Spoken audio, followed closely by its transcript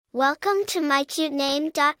Welcome to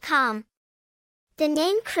mycutename.com. The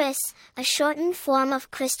name Chris, a shortened form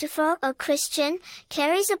of Christopher or Christian,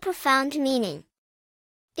 carries a profound meaning.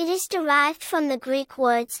 It is derived from the Greek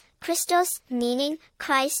words, Christos, meaning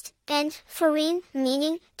Christ, and pharein,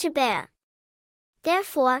 meaning to bear.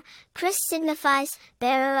 Therefore, Chris signifies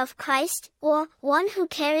bearer of Christ, or one who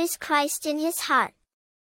carries Christ in his heart.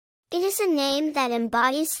 It is a name that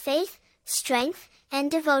embodies faith, strength,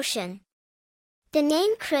 and devotion. The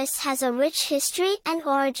name Chris has a rich history and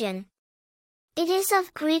origin. It is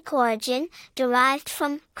of Greek origin, derived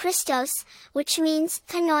from Christos, which means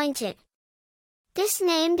anointed. This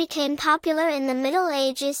name became popular in the Middle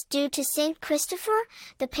Ages due to Saint Christopher,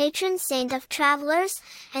 the patron saint of travelers,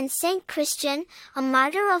 and Saint Christian, a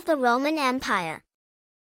martyr of the Roman Empire.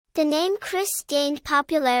 The name Chris gained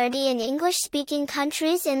popularity in English-speaking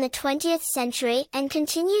countries in the 20th century and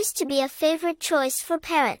continues to be a favorite choice for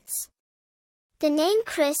parents. The name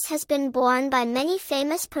Chris has been borne by many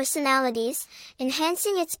famous personalities,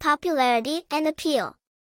 enhancing its popularity and appeal.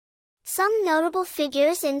 Some notable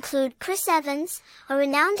figures include Chris Evans, a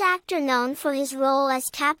renowned actor known for his role as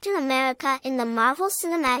Captain America in the Marvel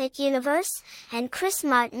Cinematic Universe, and Chris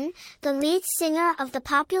Martin, the lead singer of the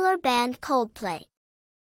popular band Coldplay.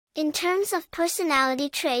 In terms of personality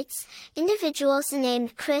traits, individuals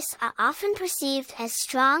named Chris are often perceived as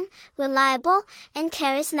strong, reliable, and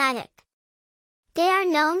charismatic. They are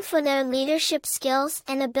known for their leadership skills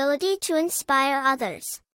and ability to inspire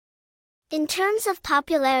others. In terms of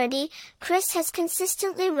popularity, Chris has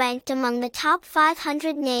consistently ranked among the top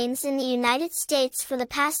 500 names in the United States for the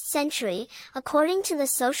past century, according to the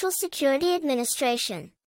Social Security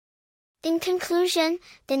Administration. In conclusion,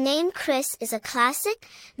 the name Chris is a classic,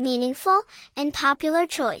 meaningful, and popular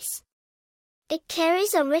choice. It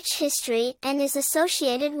carries a rich history and is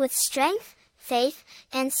associated with strength, faith,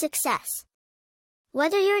 and success.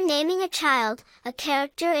 Whether you're naming a child, a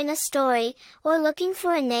character in a story, or looking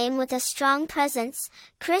for a name with a strong presence,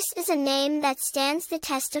 Chris is a name that stands the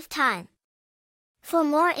test of time. For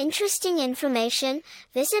more interesting information,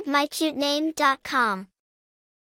 visit mycutename.com.